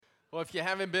Well, if you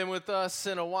haven't been with us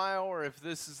in a while, or if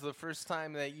this is the first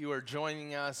time that you are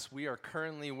joining us, we are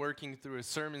currently working through a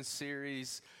sermon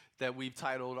series that we've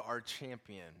titled Our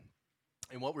Champion.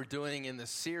 And what we're doing in this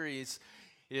series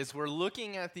is we're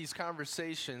looking at these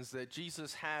conversations that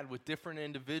Jesus had with different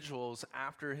individuals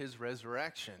after his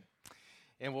resurrection.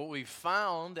 And what we've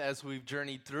found as we've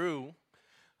journeyed through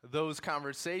those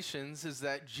conversations is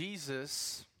that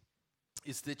Jesus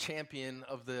is the champion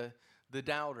of the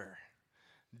doubter.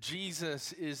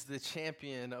 Jesus is the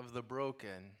champion of the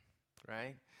broken,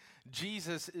 right?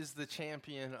 Jesus is the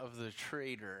champion of the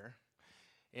traitor.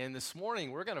 And this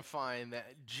morning, we're going to find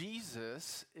that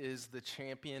Jesus is the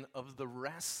champion of the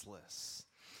restless.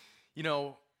 You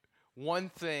know, one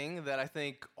thing that I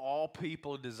think all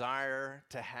people desire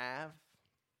to have,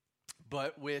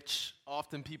 but which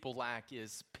often people lack,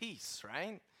 is peace,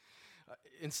 right?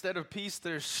 Instead of peace,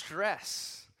 there's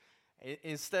stress.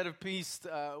 Instead of peace,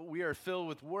 we are filled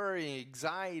with worry,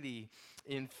 anxiety,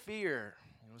 and fear.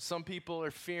 Some people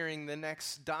are fearing the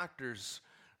next doctor's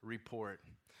report.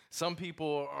 Some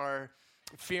people are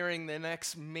fearing the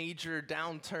next major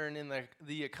downturn in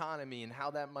the economy and how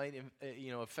that might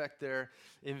affect their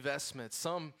investments.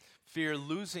 Some fear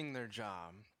losing their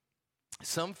job.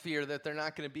 Some fear that they're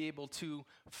not going to be able to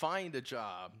find a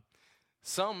job.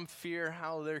 Some fear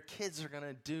how their kids are going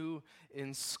to do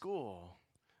in school.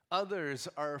 Others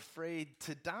are afraid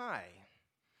to die.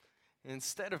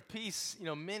 Instead of peace,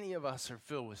 many of us are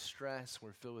filled with stress,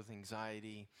 we're filled with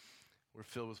anxiety, we're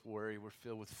filled with worry, we're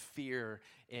filled with fear,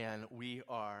 and we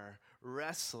are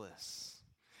restless.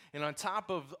 And on top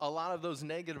of a lot of those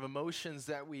negative emotions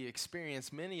that we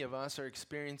experience, many of us are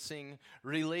experiencing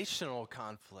relational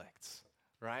conflicts,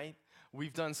 right?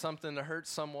 We've done something to hurt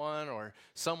someone, or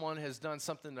someone has done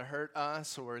something to hurt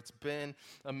us, or it's been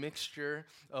a mixture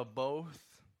of both.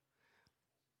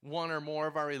 One or more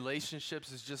of our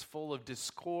relationships is just full of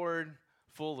discord,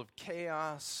 full of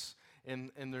chaos, and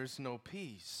there's no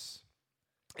peace.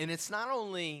 And it's not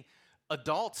only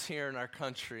adults here in our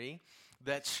country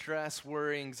that stress,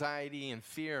 worry, anxiety, and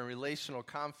fear and relational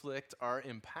conflict are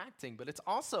impacting, but it's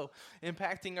also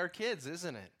impacting our kids,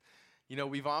 isn't it?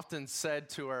 We've often said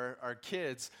to our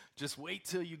kids, just wait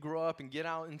till you grow up and get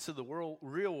out into the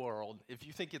real world. If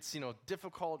you think it's,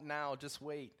 difficult now, just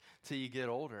wait till you get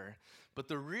older. But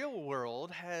the real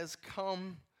world has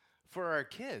come for our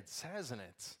kids, hasn't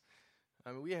it?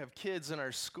 I mean, we have kids in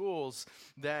our schools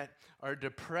that are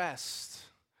depressed,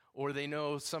 or they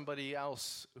know somebody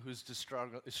else who's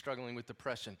struggling with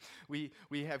depression. We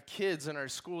have kids in our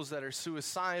schools that are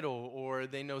suicidal, or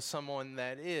they know someone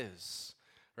that is.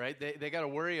 Right? They got to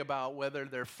worry about whether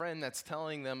their friend that's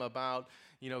telling them about,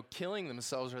 killing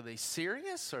themselves, are they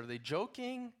serious? Are they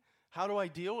joking? How do I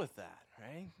deal with that,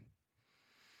 right?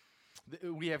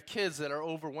 We have kids that are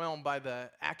overwhelmed by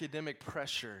the academic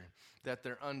pressure that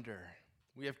they're under.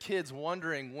 We have kids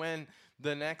wondering when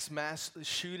the next mass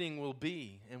shooting will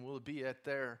be, and will it be at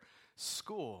their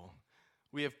school.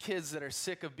 We have kids that are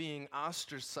sick of being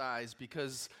ostracized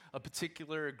because a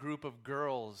particular group of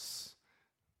girls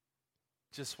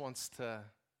just wants to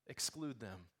exclude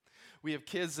them. We have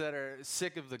kids that are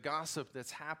sick of the gossip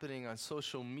that's happening on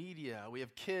social media. We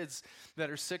have kids that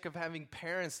are sick of having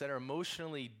parents that are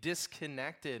emotionally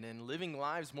disconnected and living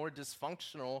lives more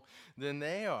dysfunctional than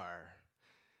they are.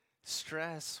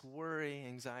 Stress, worry,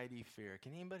 anxiety, fear.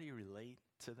 Can anybody relate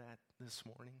to that this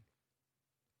morning?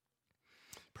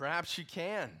 Perhaps you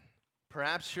can.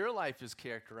 Perhaps your life is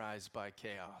characterized by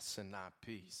chaos and not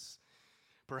peace.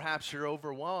 Perhaps you're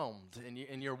overwhelmed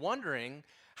and you're wondering,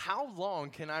 how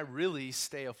long can I really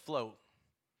stay afloat?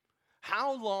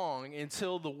 How long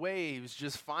until the waves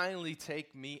just finally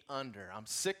take me under? I'm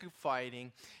sick of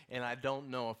fighting, and I don't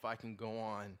know if I can go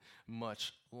on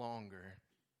much longer.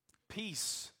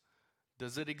 Peace,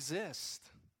 does it exist?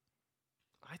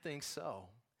 I think so.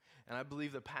 And I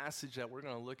believe the passage that we're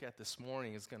going to look at this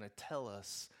morning is going to tell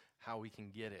us how we can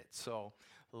get it. So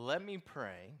let me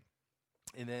pray.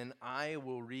 And then I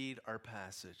will read our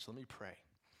passage. Let me pray.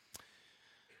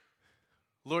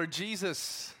 Lord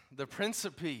Jesus, the Prince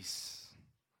of Peace,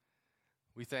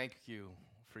 we thank you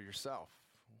for yourself.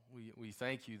 We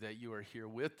thank you that you are here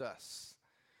with us,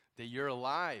 that you're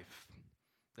alive,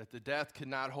 that the death could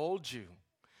not hold you,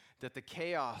 that the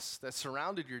chaos that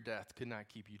surrounded your death could not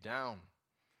keep you down,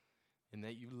 and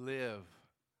that you live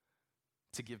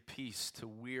to give peace to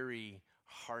weary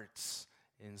hearts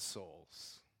and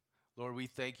souls. Lord, we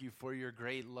thank you for your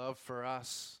great love for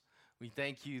us. We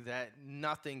thank you that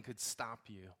nothing could stop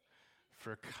you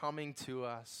for coming to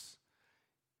us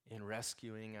and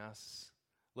rescuing us.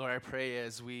 Lord, I pray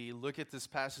as we look at this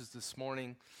passage this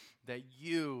morning that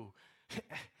you,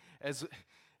 as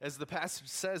as the passage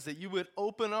says, that you would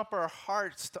open up our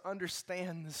hearts to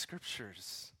understand the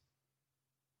Scriptures.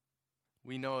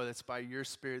 We know that's by your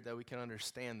Spirit that we can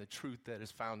understand the truth that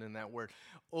is found in that word.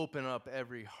 Open up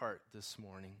every heart this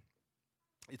morning.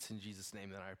 It's in Jesus'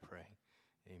 name that I pray.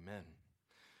 Amen.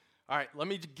 All right, let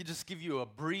me just give you a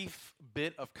brief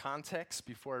bit of context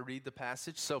before I read the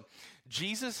passage. So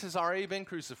Jesus has already been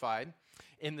crucified,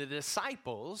 and the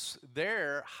disciples,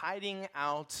 they're hiding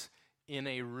out in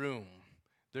a room.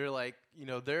 They're like,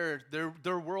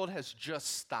 their world has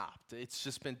just stopped. It's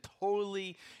just been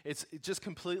it's just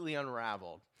completely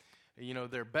unraveled.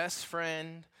 Their best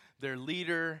friend, their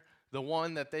leader, the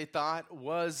one that they thought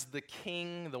was the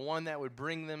king, the one that would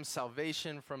bring them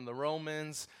salvation from the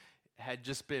Romans, had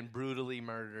just been brutally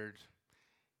murdered.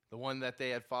 The one that they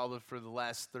had followed for the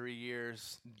last 3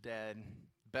 years, dead.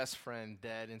 Best friend,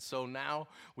 dead. And so now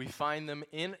we find them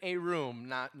in a room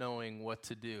not knowing what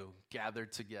to do,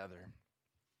 gathered together.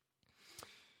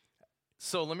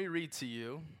 So let me read to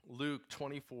you Luke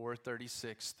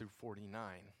 24:36 through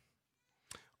 49.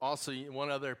 Also, one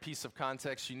other piece of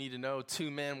context you need to know, 2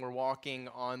 men were walking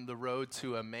on the road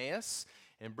to Emmaus,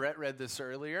 and Brett read this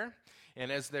earlier. And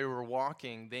as they were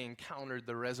walking, they encountered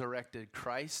the resurrected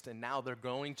Christ, and now they're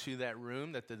going to that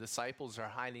room that the disciples are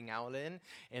hiding out in,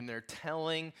 and they're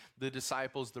telling the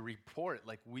disciples the report,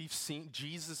 like, we've seen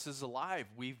Jesus is alive.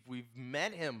 We've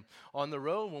met him on the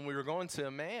road when we were going to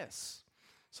Emmaus.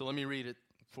 So let me read it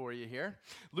for you here.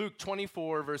 Luke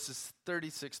 24, verses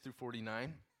 36 through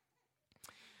 49.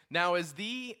 Now, as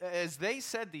they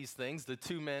said these things, the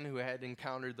 2 men who had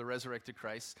encountered the resurrected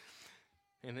Christ,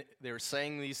 and they were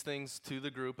saying these things to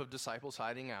the group of disciples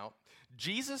hiding out,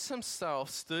 Jesus himself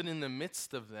stood in the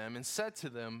midst of them and said to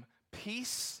them,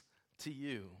 "Peace to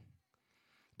you."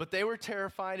 But they were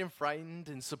terrified and frightened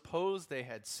and supposed they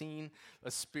had seen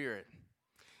a spirit.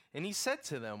 And he said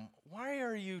to them, "Why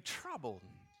are you troubled?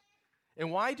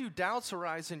 And why do doubts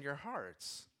arise in your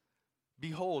hearts?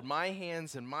 Behold, my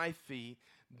hands and my feet,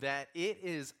 that it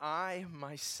is I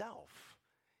myself.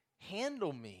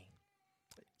 Handle me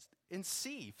and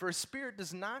see, for a spirit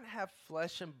does not have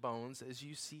flesh and bones as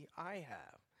you see I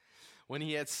have." When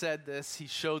he had said this, he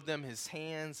showed them his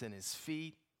hands and his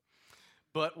feet.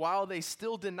 But while they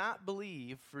still did not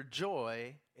believe for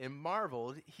joy and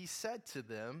marveled, he said to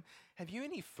them, "Have you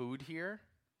any food here?"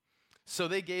 So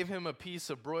they gave him a piece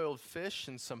of broiled fish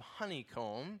and some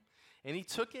honeycomb, and he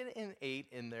took it and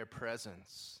ate in their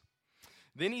presence.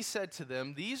 Then he said to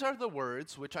them, "These are the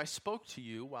words which I spoke to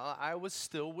you while I was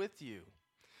still with you,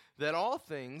 that all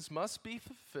things must be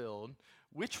fulfilled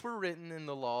which were written in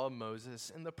the law of Moses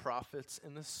and the prophets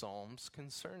and the Psalms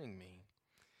concerning me."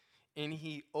 And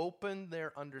he opened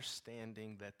their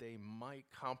understanding that they might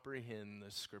comprehend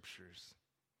the Scriptures.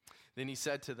 Then he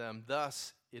said to them,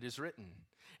 "Thus it is written,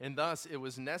 and thus it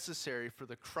was necessary for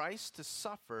the Christ to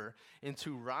suffer and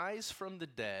to rise from the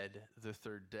dead the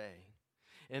 3rd day,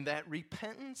 and that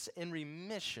repentance and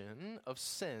remission of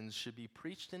sins should be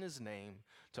preached in his name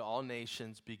to all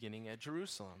nations, beginning at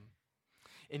Jerusalem.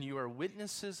 And you are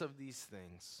witnesses of these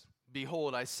things.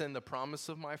 Behold, I send the promise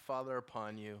of my Father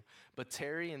upon you, but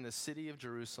tarry in the city of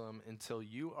Jerusalem until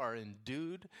you are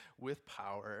endued with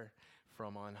power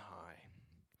from on high."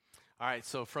 All right,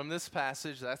 so from this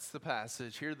passage, that's the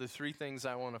passage. Here are the 3 things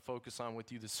I want to focus on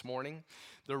with you this morning.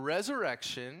 The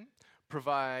resurrection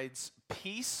provides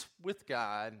peace with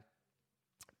God,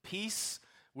 peace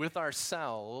with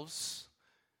ourselves,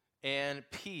 and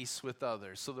peace with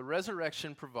others. So the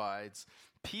resurrection provides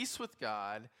peace with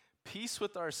God, peace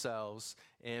with ourselves,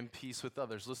 and peace with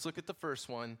others. Let's look at the first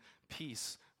one,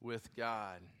 peace with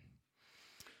God.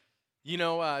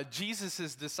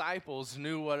 Jesus' disciples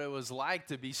knew what it was like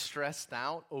to be stressed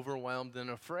out, overwhelmed, and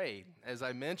afraid. As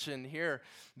I mentioned here,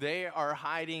 they are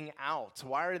hiding out.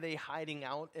 Why are they hiding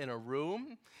out in a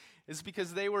room? It's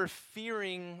because they were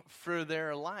fearing for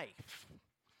their life.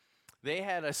 They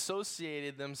had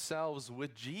associated themselves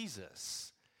with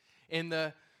Jesus. And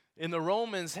the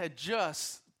Romans had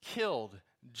just killed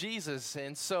Jesus,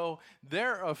 and so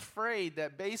they're afraid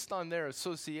that based on their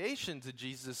association to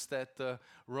Jesus that the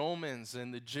Romans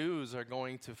and the Jews are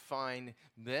going to find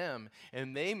them,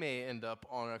 and they may end up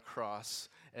on a cross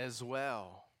as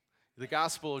well. The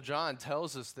Gospel of John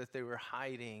tells us that they were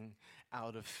hiding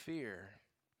out of fear.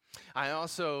 I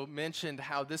also mentioned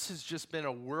how this has just been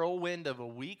a whirlwind of a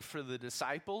week for the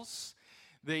disciples.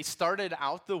 They started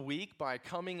out the week by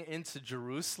coming into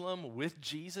Jerusalem with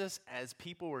Jesus as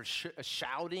people were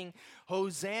shouting,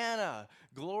 "Hosanna,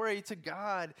 glory to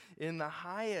God in the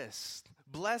highest.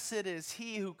 Blessed is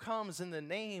he who comes in the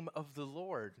name of the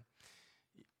Lord."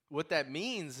 What that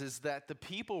means is that the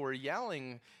people were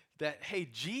yelling that, hey,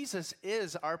 Jesus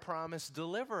is our promised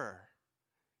deliverer.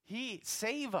 He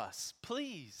save us,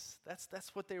 please.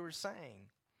 That's what they were saying.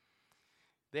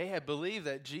 They had believed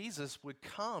that Jesus would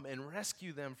come and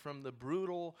rescue them from the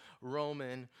brutal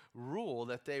Roman rule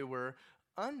that they were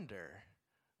under.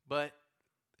 But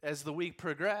as the week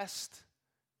progressed,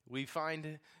 they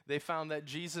found that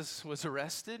Jesus was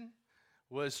arrested,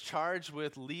 was charged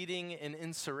with leading an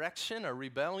insurrection, a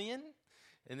rebellion,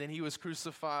 and then he was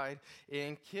crucified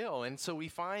and killed. And so we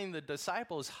find the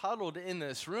disciples huddled in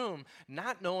this room,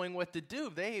 not knowing what to do.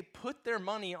 They put their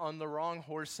money on the wrong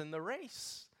horse in the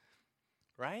race,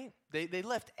 right? They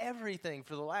left everything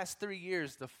for the last 3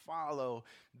 years to follow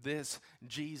this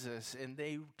Jesus, and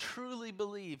they truly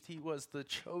believed he was the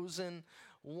chosen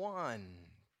one.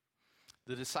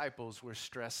 The disciples were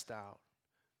stressed out.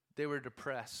 They were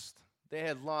depressed. They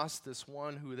had lost this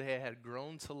one who they had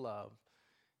grown to love.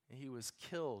 And he was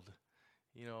killed,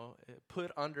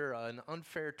 put under an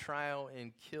unfair trial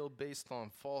and killed based on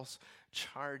false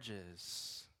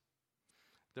charges.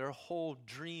 Their whole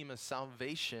dream of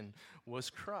salvation was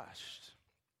crushed.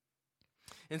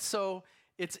 And so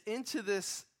it's into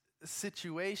this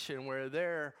situation where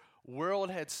their world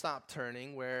had stopped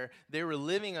turning, where they were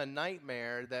living a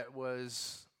nightmare that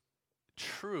was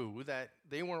true, that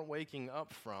they weren't waking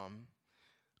up from,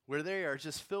 where they are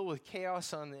just filled with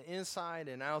chaos on the inside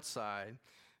and outside,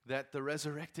 that the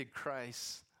resurrected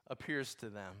Christ appears to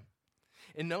them.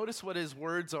 And notice what his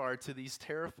words are to these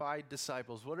terrified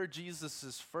disciples. What are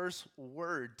Jesus' first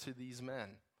word to these men?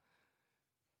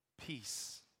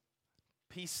 Peace.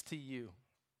 Peace to you.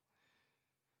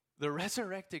 The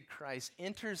resurrected Christ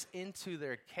enters into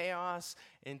their chaos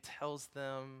and tells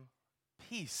them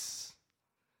peace.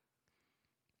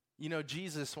 You know,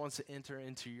 Jesus wants to enter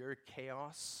into your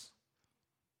chaos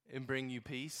and bring you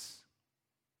peace.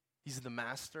 He's the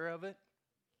master of it.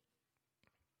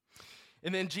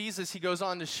 And then Jesus, he goes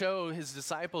on to show his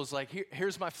disciples, like,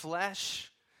 here's my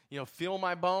flesh. Feel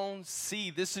my bones.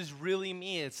 See, this is really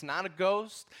me. It's not a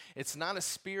ghost. It's not a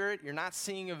spirit. You're not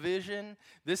seeing a vision.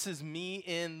 This is me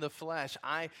in the flesh.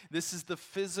 This is the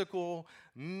physical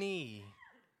me.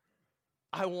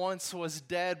 I once was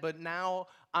dead, but now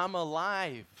I'm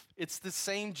alive. It's the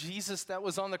same Jesus that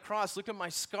was on the cross. Look at my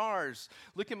scars.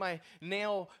 Look at my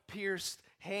nail-pierced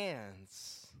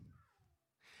hands.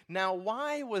 Now,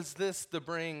 why was this to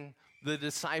bring the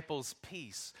disciples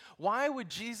peace? Why would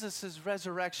Jesus'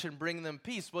 resurrection bring them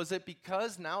peace? Was it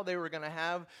because now they were going to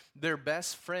have their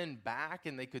best friend back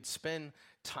and they could spend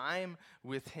time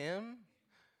with him?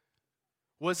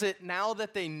 Was it now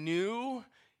that they knew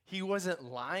he wasn't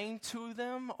lying to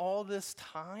them all this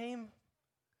time?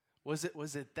 Was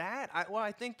it that?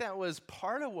 I think that was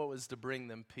part of what was to bring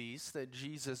them peace, that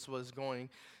Jesus was going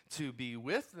to be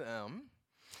with them.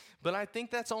 But I think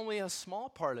that's only a small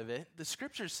part of it. The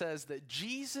scripture says that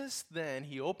Jesus then,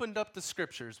 he opened up the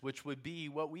scriptures, which would be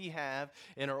what we have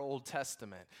in our Old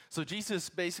Testament. So Jesus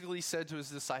basically said to his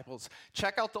disciples,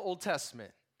 check out the Old Testament.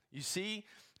 You see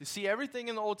everything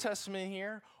in the Old Testament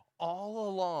here? All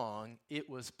along, it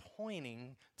was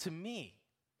pointing to me.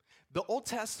 The Old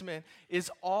Testament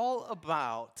is all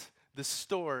about the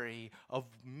story of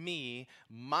me,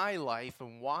 my life,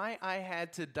 and why I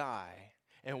had to die,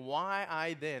 and why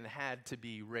I then had to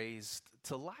be raised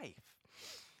to life.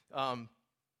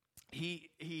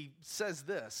 He says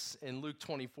this in Luke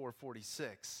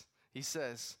 24:46. He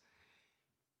says,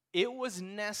 it was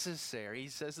necessary, he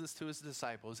says this to his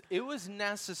disciples, it was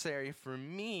necessary for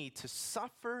me to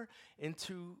suffer and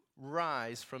to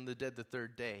rise from the dead the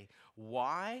third day.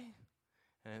 Why?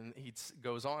 And he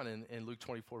goes on in Luke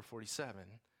 24:47.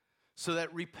 So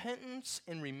that repentance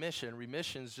and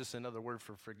remission is just another word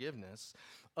for forgiveness,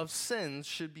 of sins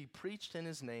should be preached in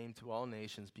his name to all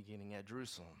nations beginning at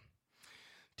Jerusalem.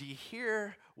 Do you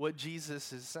hear what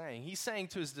Jesus is saying? He's saying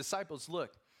to his disciples,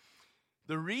 look,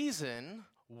 the reason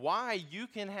why you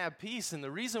can have peace and the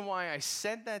reason why I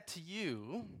said that to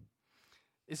you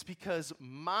is because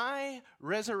my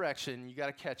resurrection, you got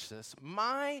to catch this,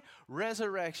 my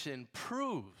resurrection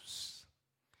proves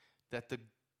that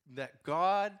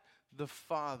God the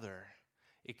Father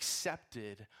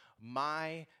accepted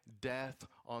my death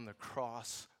on the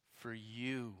cross for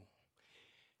you.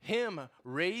 Him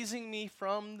raising me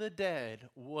from the dead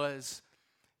was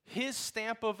his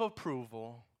stamp of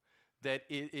approval that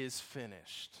it is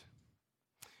finished.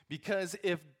 Because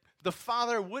if the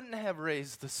Father wouldn't have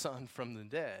raised the Son from the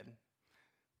dead,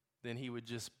 then he would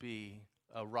just be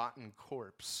a rotten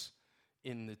corpse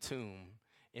in the tomb,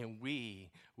 and we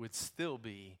would still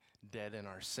be dead in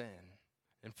our sin.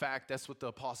 In fact, that's what the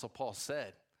Apostle Paul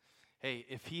said. Hey,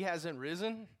 if he hasn't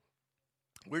risen,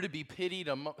 We're to be pitied,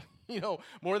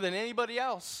 more than anybody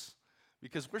else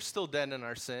because we're still dead in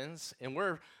our sins, and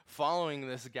we're following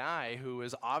this guy who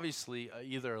is obviously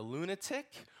either a lunatic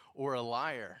or a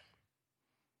liar.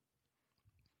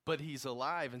 But he's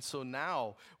alive, and so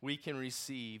now we can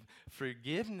receive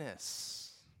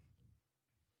forgiveness.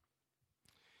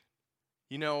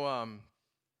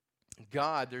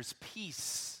 God, there's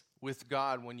peace with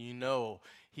God when you know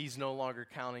he's no longer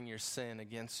counting your sin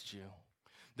against you.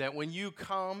 That when you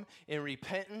come in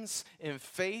repentance and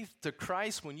faith to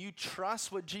Christ, when you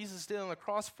trust what Jesus did on the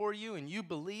cross for you and you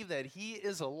believe that he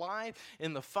is alive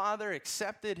and the Father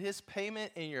accepted his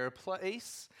payment in your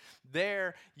place,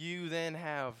 there you then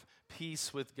have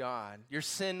peace with God. Your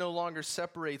sin no longer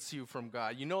separates you from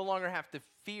God. You no longer have to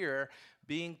fear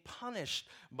being punished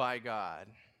by God.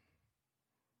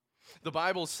 The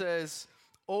Bible says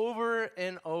over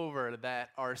and over that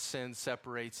our sin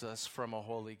separates us from a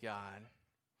holy God.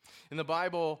 And the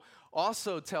Bible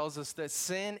also tells us that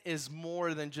sin is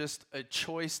more than just a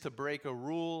choice to break a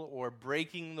rule or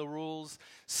breaking the rules.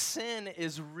 Sin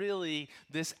is really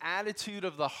this attitude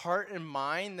of the heart and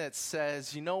mind that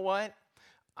says, you know what?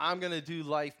 I'm going to do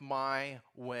life my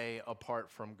way apart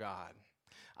from God.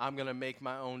 I'm going to make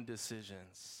my own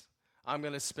decisions. I'm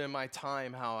going to spend my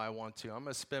time how I want to. I'm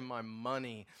going to spend my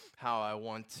money how I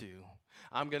want to.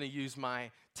 I'm going to use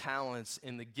my talents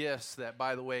and the gifts that,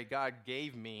 by the way, God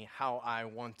gave me how I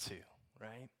want to,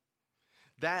 right?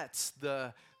 That's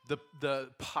the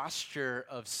posture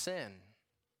of sin.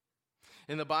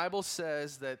 And the Bible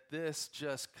says that this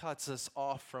just cuts us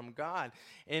off from God.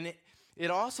 And it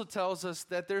also tells us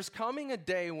that there's coming a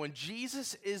day when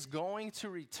Jesus is going to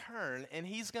return and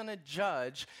he's going to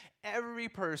judge every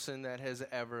person that has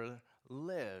ever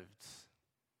lived.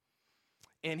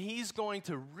 And he's going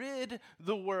to rid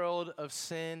the world of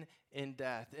sin and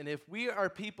death. And if we are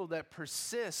people that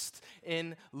persist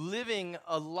in living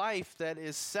a life that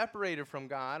is separated from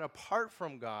God, apart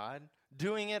from God,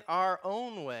 doing it our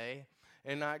own way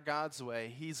and not God's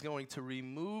way, he's going to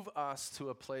remove us to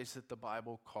a place that the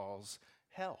Bible calls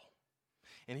hell.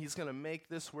 And he's going to make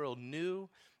this world new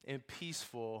and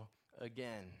peaceful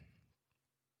again.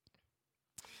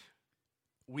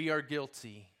 We are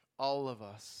guilty. All of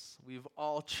us, we've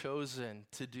all chosen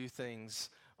to do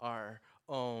things our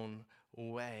own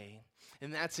way.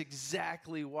 And that's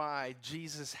exactly why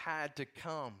Jesus had to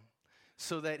come,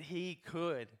 so that he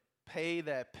could pay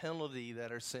that penalty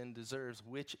that our sin deserves,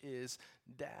 which is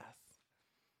death.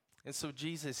 And so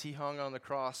Jesus, he hung on the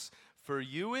cross for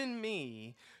you and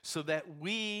me so that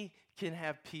we can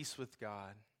have peace with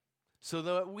God. So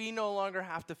that we no longer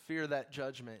have to fear that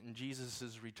judgment in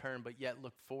Jesus' return, but yet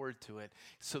look forward to it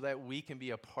so that we can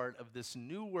be a part of this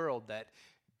new world that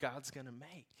God's going to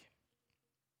make.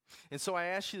 And so I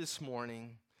ask you this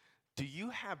morning, do you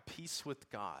have peace with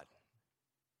God?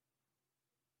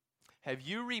 Have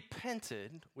you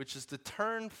repented, which is to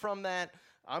turn from that,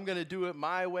 I'm going to do it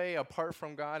my way apart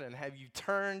from God, and have you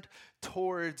turned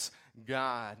towards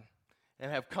God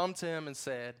and have come to him and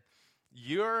said,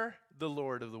 you're the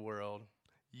Lord of the world.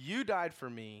 You died for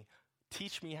me.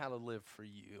 Teach me how to live for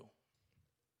you.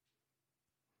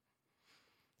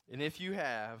 And if you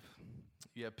have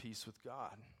peace with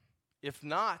God. If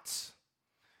not,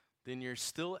 then you're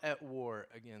still at war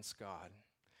against God,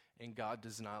 and God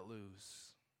does not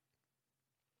lose.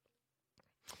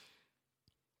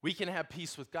 We can have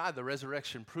peace with God. The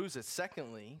resurrection proves it.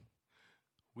 Secondly,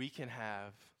 we can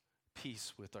have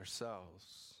peace with ourselves.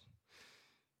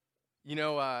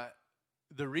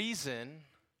 The reason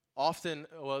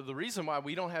why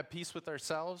we don't have peace with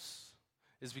ourselves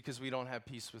is because we don't have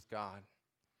peace with God.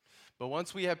 But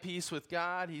once we have peace with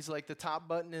God, he's like the top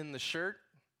button in the shirt,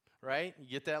 right? You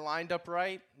get that lined up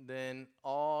right, then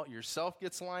all yourself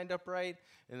gets lined up right,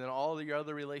 and then all of your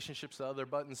other relationships, the other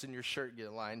buttons in your shirt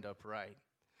get lined up right.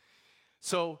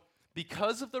 So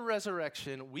because of the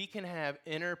resurrection, we can have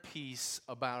inner peace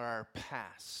about our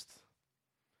past.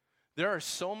 There are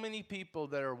so many people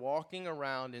that are walking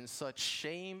around in such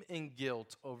shame and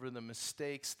guilt over the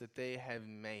mistakes that they have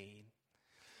made.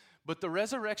 But the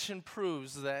resurrection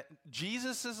proves that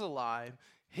Jesus is alive.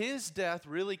 His death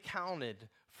really counted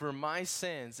for my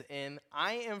sins, and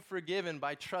I am forgiven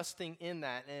by trusting in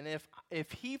that. And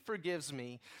if he forgives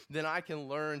me, then I can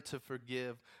learn to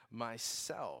forgive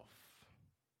myself.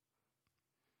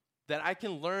 That I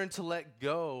can learn to let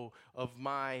go of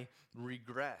my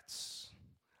regrets.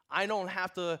 I don't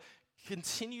have to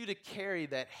continue to carry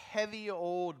that heavy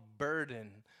old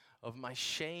burden of my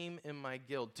shame and my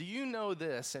guilt. Do you know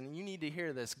this? And you need to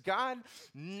hear this. God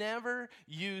never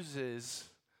uses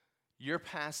your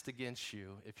past against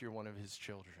you if you're one of his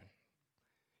children.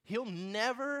 He'll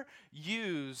never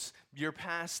use your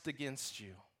past against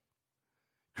you.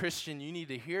 Christian, you need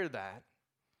to hear that.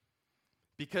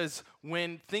 Because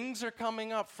when things are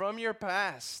coming up from your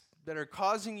past that are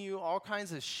causing you all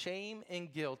kinds of shame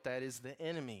and guilt, that is the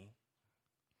enemy.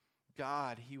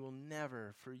 God, he will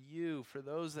never, for you, for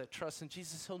those that trust in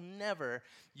Jesus, he'll never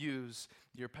use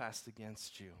your past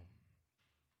against you.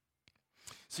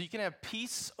 So you can have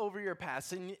peace over your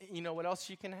past. And you know what else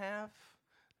you can have?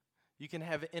 You can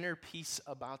have inner peace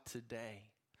about today.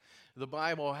 The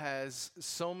Bible has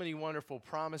so many wonderful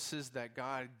promises that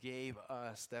God gave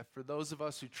us, that for those of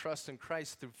us who trust in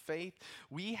Christ through faith,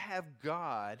 we have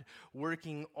God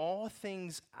working all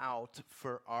things out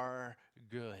for our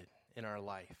good in our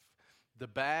life. The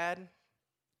bad,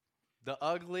 the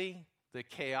ugly, the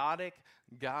chaotic,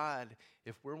 God,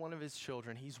 if we're one of his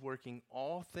children, he's working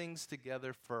all things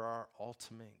together for our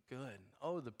ultimate good.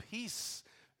 Oh, the peace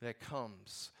that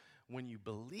comes when you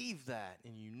believe that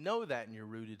and you know that and you're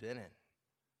rooted in it.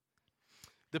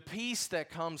 The peace that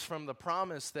comes from the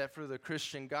promise that for the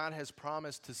Christian, God has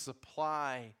promised to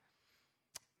supply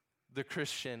the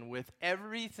Christian with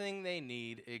everything they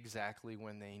need exactly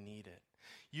when they need it.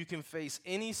 You can face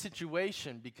any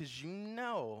situation because you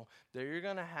know that you're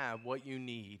going to have what you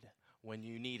need when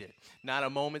you need it. Not a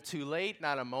moment too late,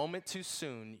 not a moment too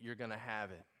soon, you're going to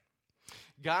have it.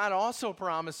 God also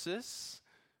promises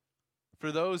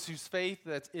for those whose faith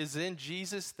that is in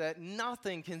Jesus, that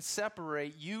nothing can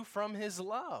separate you from his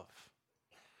love.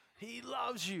 He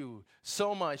loves you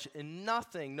so much, and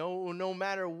nothing, no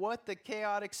matter what the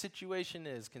chaotic situation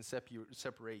is, can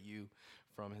separate you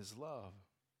from his love.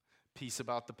 Peace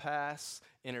about the past,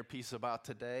 inner peace about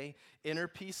today, inner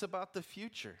peace about the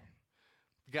future.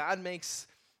 God makes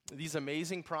these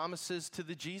amazing promises to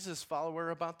the Jesus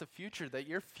follower about the future, that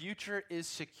your future is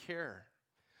secure.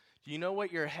 Do you know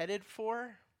what you're headed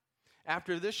for?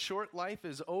 After this short life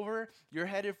is over, you're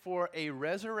headed for a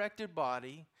resurrected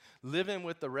body, living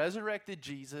with the resurrected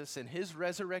Jesus and his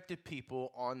resurrected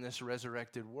people on this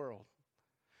resurrected world.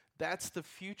 That's the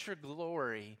future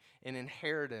glory and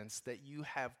inheritance that you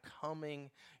have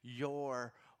coming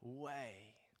your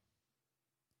way.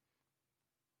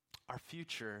 Our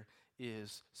future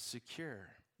is secure.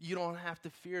 You don't have to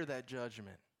fear that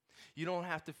judgment. You don't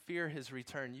have to fear his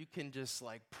return. You can just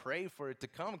pray for it to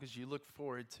come because you look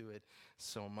forward to it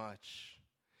so much.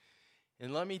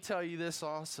 And let me tell you this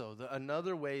also,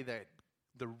 another way that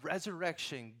the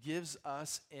resurrection gives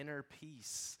us inner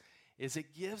peace is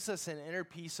it gives us an inner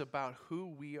peace about who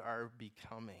we are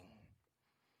becoming.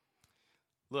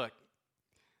 Look,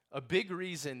 a big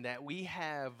reason that we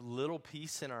have little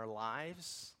peace in our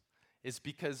lives is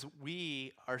because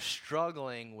we are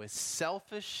struggling with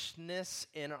selfishness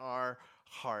in our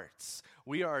hearts.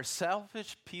 We are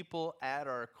selfish people at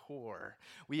our core.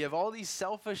 We have all these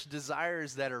selfish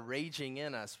desires that are raging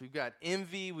in us. We've got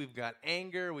envy, we've got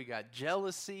anger, we've got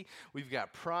jealousy, we've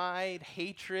got pride,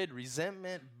 hatred,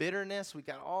 resentment, bitterness. We've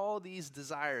got all these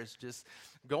desires just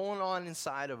going on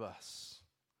inside of us.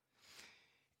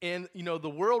 And, the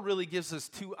world really gives us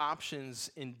two options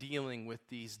in dealing with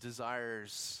these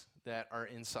desires that are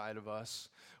inside of us.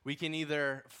 We can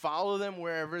either follow them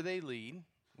wherever they lead,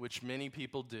 which many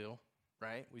people do,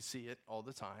 right? We see it all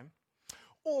the time.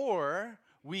 Or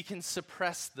we can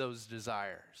suppress those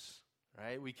desires,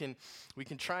 right? We can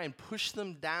try and push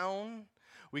them down.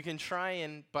 We can try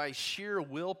and, by sheer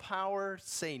willpower,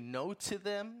 say no to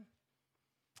them,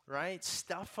 right?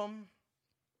 Stuff them.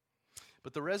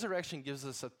 But the resurrection gives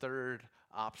us a third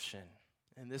option,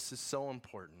 and this is so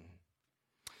important.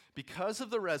 Because of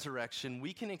the resurrection,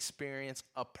 we can experience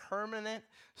a permanent,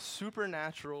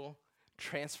 supernatural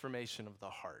transformation of the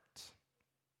heart.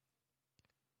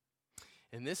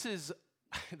 And there's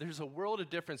a world of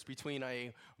difference between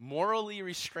a morally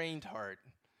restrained heart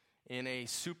and a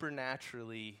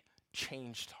supernaturally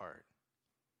changed heart.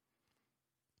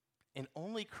 And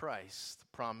only Christ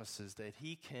promises that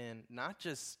he can not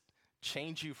just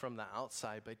change you from the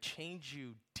outside, but change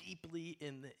you deeply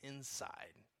in the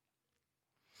inside.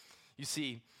 You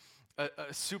see, a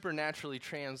supernaturally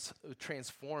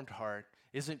transformed heart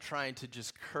isn't trying to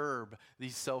just curb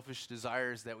these selfish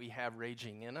desires that we have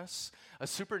raging in us. A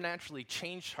supernaturally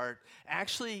changed heart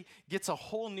actually gets a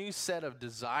whole new set of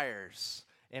desires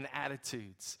and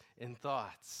attitudes and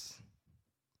thoughts.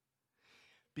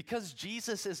 Because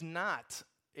Jesus is not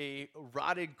a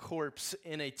rotted corpse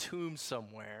in a tomb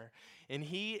somewhere, and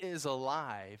he is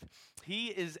alive, he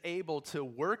is able to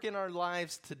work in our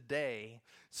lives today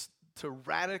to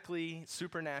radically,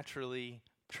 supernaturally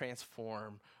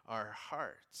transform our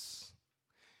hearts.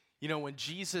 You know, when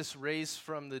Jesus raised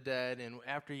from the dead, and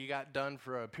after he got done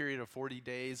for a period of 40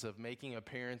 days of making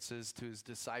appearances to his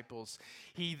disciples,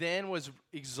 he then was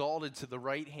exalted to the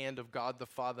right hand of God the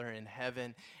Father in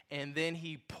heaven, and then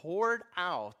he poured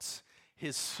out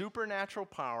his supernatural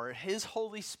power, his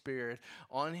Holy Spirit,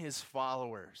 on his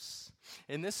followers.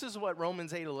 And this is what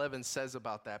Romans 8:11 says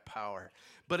about that power.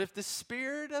 But if the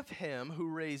Spirit of him who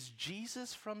raised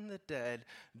Jesus from the dead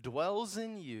dwells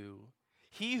in you,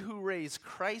 he who raised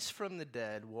Christ from the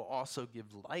dead will also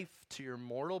give life to your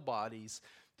mortal bodies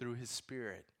through his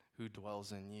Spirit who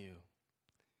dwells in you.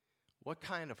 What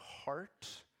kind of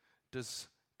heart does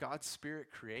God's Spirit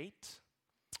create?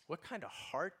 What kind of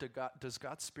heart does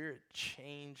God's Spirit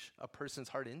change a person's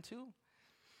heart into?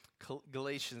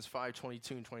 Galatians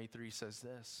 5:22 and 23 says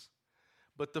this.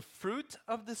 But the fruit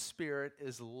of the Spirit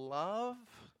is love,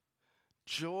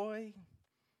 joy,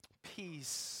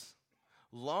 peace,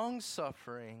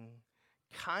 long-suffering,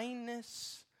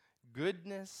 kindness,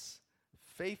 goodness,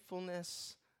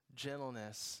 faithfulness,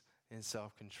 gentleness, and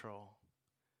self-control.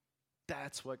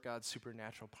 That's what God's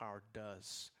supernatural power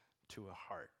does to a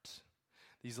heart.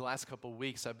 These last couple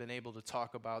weeks, I've been able to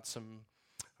talk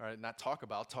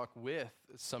with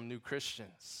some new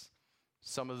Christians.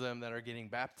 Some of them that are getting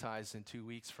baptized in 2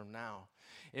 weeks from now.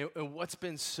 And what's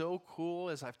been so cool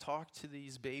as I've talked to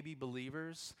these baby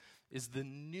believers is the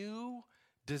new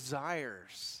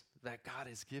desires that God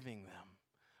is giving them.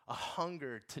 A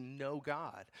hunger to know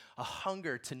God, a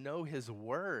hunger to know his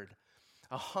word,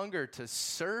 a hunger to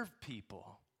serve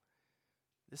people.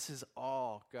 This is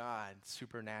all God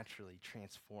supernaturally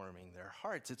transforming their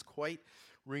hearts. It's quite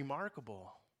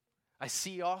remarkable. I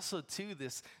see also, too,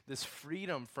 this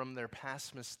freedom from their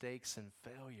past mistakes and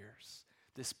failures,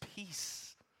 this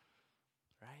peace,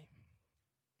 right?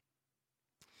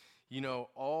 You know,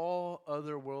 all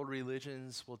other world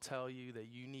religions will tell you that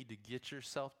you need to get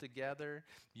yourself together,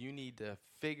 you need to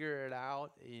figure it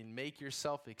out and make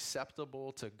yourself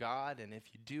acceptable to God, and if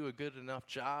you do a good enough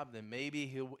job, then maybe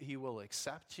he will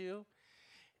accept you.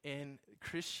 And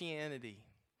Christianity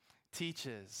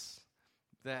teaches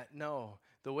that no,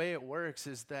 the way it works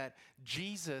is that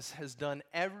Jesus has done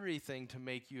everything to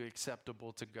make you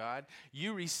acceptable to God.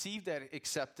 You receive that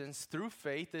acceptance through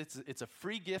faith. It's a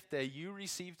free gift that you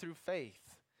receive through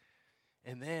faith.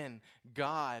 And then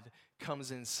God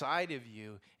comes inside of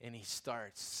you and he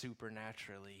starts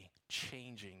supernaturally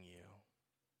changing you.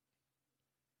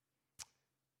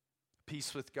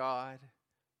 Peace with God,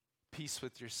 peace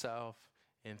with yourself,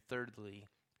 and thirdly,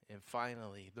 and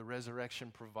finally, the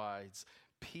resurrection provides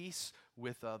peace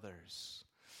with others.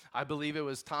 I believe it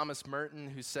was Thomas Merton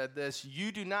who said this: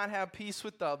 you do not have peace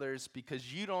with others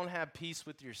because you don't have peace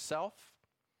with yourself,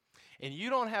 and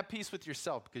you don't have peace with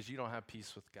yourself because you don't have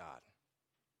peace with God.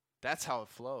 That's how it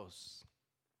flows.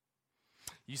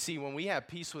 You see, when we have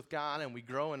peace with God and we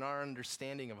grow in our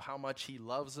understanding of how much he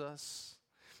loves us,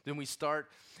 then we start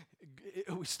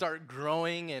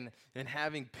growing and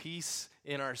having peace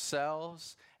in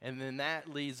ourselves, and then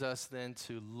that leads us then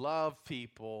to love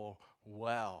people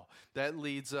well. That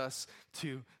leads us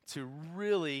to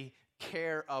really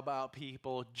care about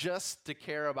people, just to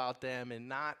care about them,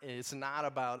 and it's not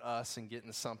about us and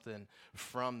getting something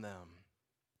from them.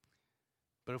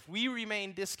 But if we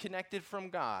remain disconnected from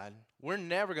God, we're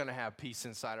never going to have peace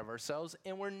inside of ourselves,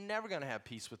 and we're never going to have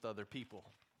peace with other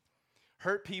people.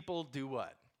 Hurt people do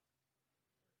what?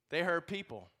 They hurt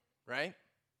people, right?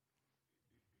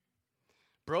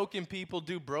 Broken people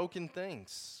do broken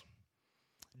things.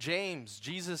 James,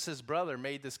 Jesus' brother,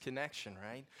 made this connection,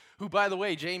 right? Who, by the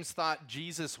way, James thought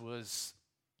Jesus was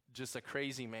just a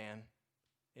crazy man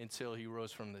until he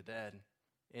rose from the dead.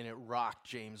 And it rocked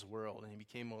James' world, and he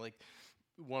became like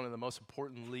one of the most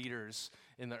important leaders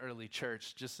in the early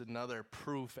church. Just another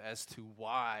proof as to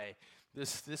why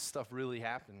this stuff really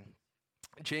happened.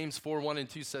 James 4:1 and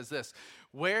 2 says this: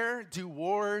 where do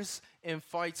wars and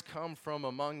fights come from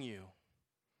among you?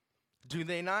 Do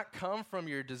they not come from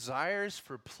your desires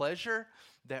for pleasure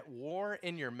that war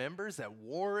in your members, that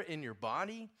war in your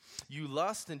body? You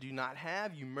lust and do not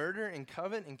have. You murder and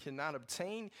covet and cannot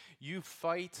obtain. You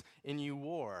fight and you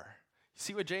war.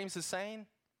 See what James is saying?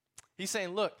 He's saying,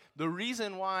 look, the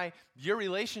reason why your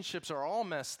relationships are all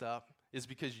messed up is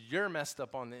because you're messed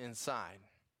up on the inside.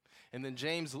 And then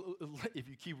James, if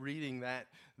you keep reading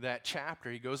that chapter,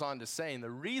 he goes on to say, and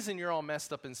the reason you're all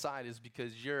messed up inside is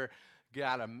because you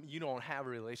don't have a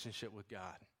relationship with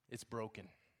God. It's broken.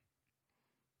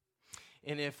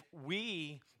 And if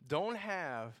we don't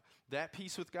have that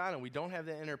peace with God and we don't have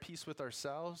that inner peace with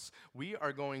ourselves, we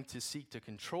are going to seek to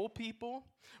control people.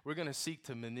 We're going to seek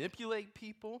to manipulate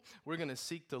people. We're going to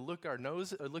seek to look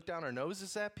down our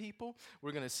noses at people.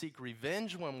 We're going to seek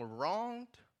revenge when we're wronged.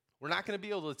 We're not going to be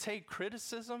able to take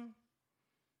criticism.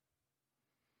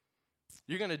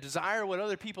 You're going to desire what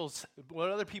other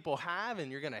people have,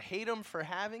 and you're going to hate them for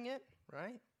having it,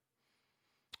 right?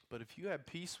 But if you have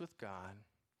peace with God,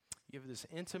 you have this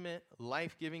intimate,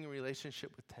 life-giving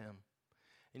relationship with Him,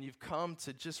 and you've come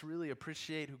to just really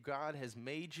appreciate who God has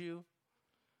made you.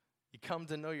 You come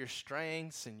to know your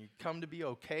strengths, and you come to be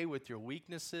okay with your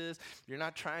weaknesses. You're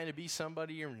not trying to be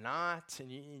somebody you're not,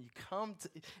 and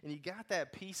you got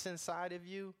that peace inside of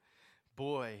you.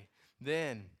 Boy,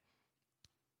 then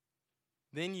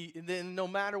no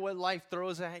matter what life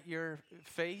throws at your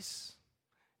face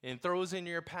and throws in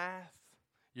your path,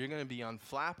 you're going to be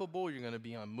unflappable. You're going to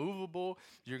be unmovable.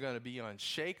 You're going to be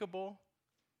unshakable.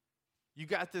 You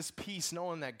got this peace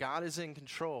knowing that God is in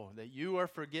control, that you are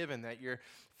forgiven, that your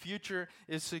future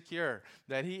is secure,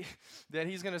 that He's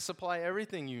going to supply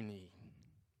everything you need.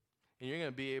 And you're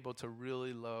going to be able to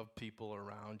really love people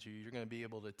around you. You're going to be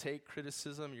able to take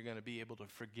criticism. You're going to be able to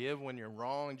forgive when you're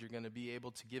wronged. You're going to be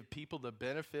able to give people the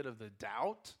benefit of the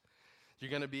doubt.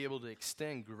 You're going to be able to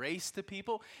extend grace to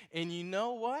people. And you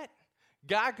know what?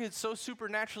 God could so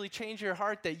supernaturally change your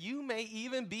heart that you may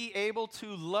even be able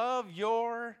to love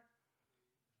your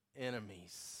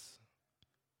enemies.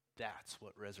 That's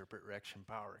what resurrection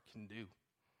power can do.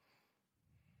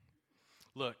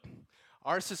 Look,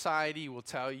 our society will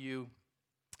tell you,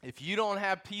 if you don't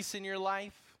have peace in your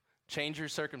life, change your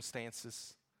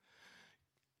circumstances.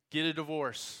 Get a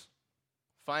divorce.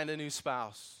 Find a new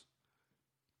spouse.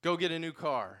 Go get a new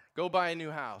car. Go buy a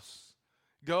new house.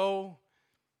 Go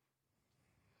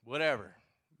whatever,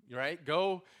 right?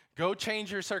 Go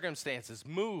change your circumstances.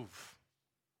 Move.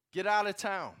 Get out of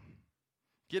town.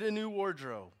 Get a new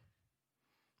wardrobe.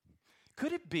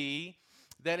 Could it be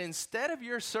that instead of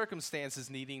your circumstances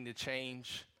needing to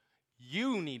change,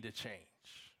 you need to change?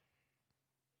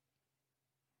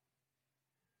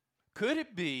 Could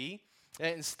it be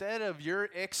that instead of your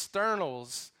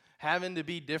externals having to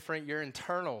be different, your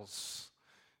internals,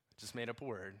 just made up a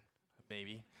word,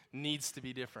 maybe, needs to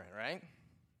be different, right?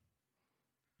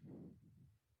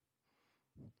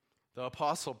 The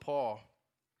Apostle Paul,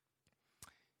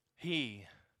 he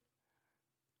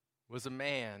was a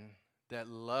man that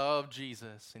loved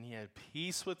Jesus, and he had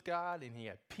peace with God, and he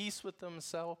had peace with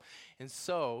himself, and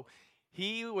so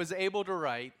he was able to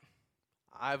write,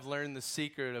 I've learned the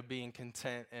secret of being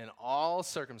content in all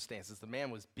circumstances. The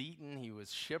man was beaten, he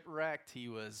was shipwrecked, he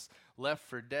was left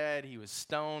for dead, he was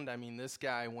stoned. I mean, this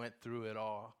guy went through it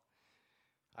all.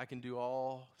 I can do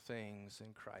all things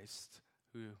in Christ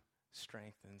who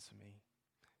strengthens me.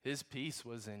 His peace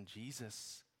was in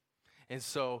Jesus. And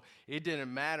so it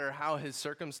didn't matter how his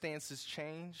circumstances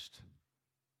changed,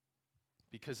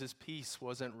 because his peace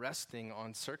wasn't resting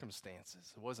on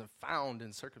circumstances. It wasn't found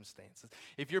in circumstances.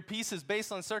 If your peace is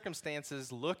based on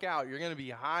circumstances, look out. You're going to be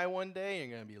high one day,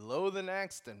 you're going to be low the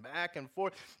next, and back and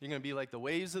forth. You're going to be like the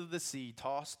waves of the sea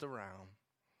tossed around.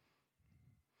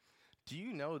 Do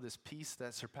you know this peace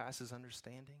that surpasses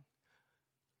understanding?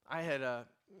 I had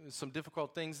some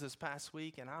difficult things this past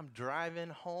week, and I'm driving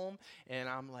home, and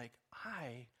I'm like,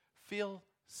 I feel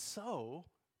so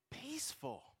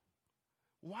peaceful.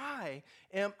 Why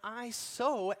am I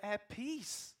so at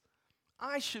peace?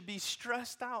 I should be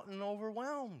stressed out and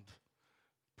overwhelmed.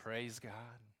 Praise God.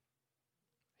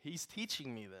 He's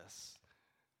teaching me this.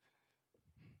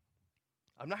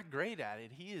 I'm not great at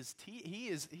it. He's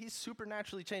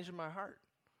supernaturally changing my heart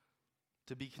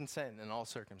to be content in all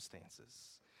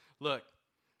circumstances. Look,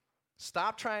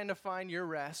 stop trying to find your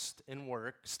rest in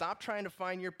work. Stop trying to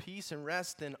find your peace and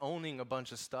rest in owning a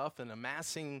bunch of stuff and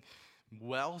amassing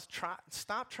wealth.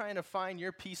 Stop trying to find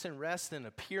your peace and rest in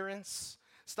appearance.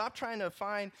 Stop trying to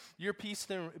find your peace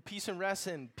and rest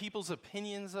in people's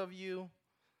opinions of you.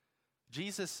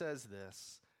 Jesus says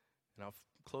this, and I'll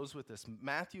close with this.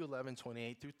 Matthew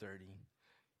 11:28 through 30.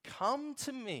 Come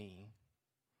to me,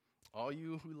 all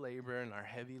you who labor and are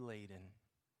heavy laden,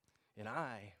 and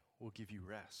I will give you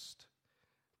rest.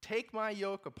 Take my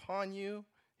yoke upon you,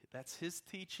 that's his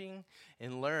teaching,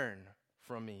 and learn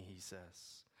from me, he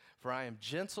says. For I am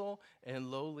gentle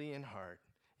and lowly in heart,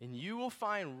 and you will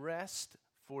find rest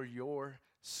for your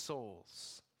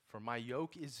souls. For my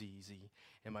yoke is easy,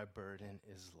 and my burden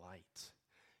is light.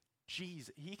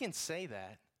 Jesus, he can say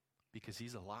that because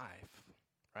he's alive,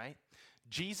 right?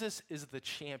 Jesus is the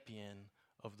champion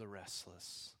of the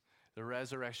restless. The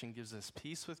resurrection gives us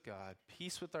peace with God,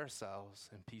 peace with ourselves,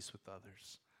 and peace with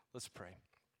others. Let's pray.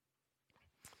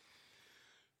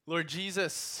 Lord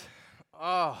Jesus,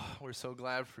 we're so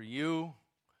glad for you.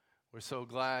 We're so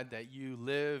glad that you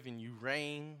live and you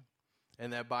reign,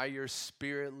 and that by your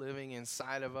Spirit living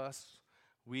inside of us,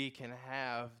 we can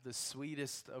have the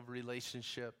sweetest of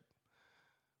relationship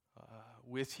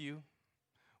with you.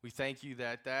 We thank you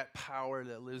that that power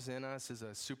that lives in us is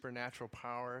a supernatural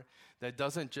power that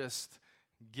doesn't just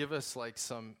give us like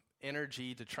some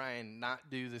energy to try and not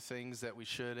do the things that we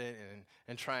shouldn't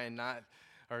and try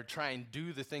and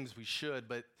do the things we should,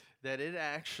 but that it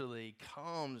actually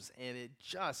comes and it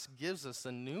just gives us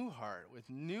a new heart with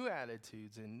new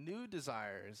attitudes and new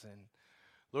desires. And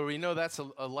Lord, we know that's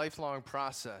a lifelong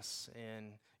process,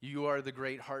 and you are the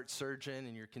great heart surgeon,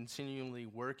 and you're continually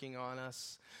working on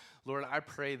us. Lord, I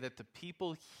pray that the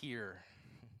people here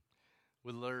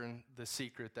would learn the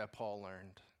secret that Paul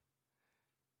learned.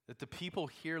 That the people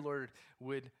here, Lord,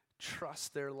 would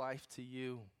trust their life to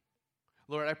you.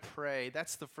 Lord, I pray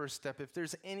that's the first step. If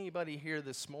there's anybody here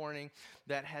this morning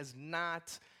that has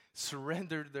not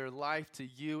surrendered their life to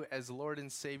you as Lord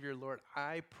and Savior, Lord,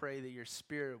 I pray that your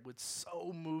Spirit would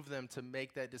so move them to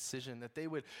make that decision, that they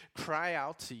would cry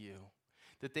out to you,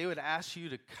 that they would ask you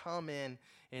to come in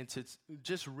and to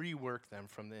just rework them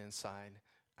from the inside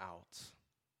out.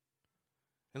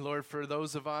 And Lord, for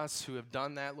those of us who have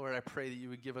done that, Lord, I pray that you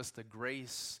would give us the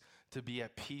grace to be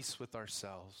at peace with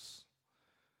ourselves,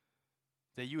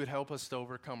 that you would help us to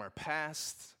overcome our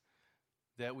past,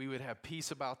 that we would have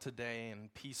peace about today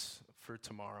and peace for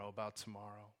tomorrow, about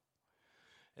tomorrow.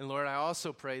 And Lord, I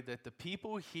also pray that the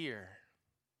people here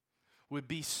would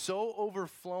be so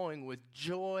overflowing with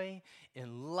joy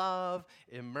and love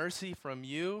and mercy from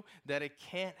you that it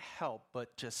can't help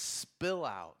but just spill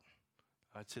out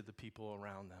to the people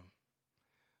around them.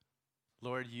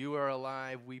 Lord, you are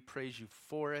alive. We praise you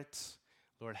for it.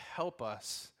 Lord, help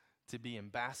us to be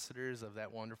ambassadors of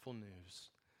that wonderful news.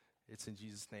 It's in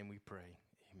Jesus' name we pray.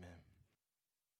 Amen.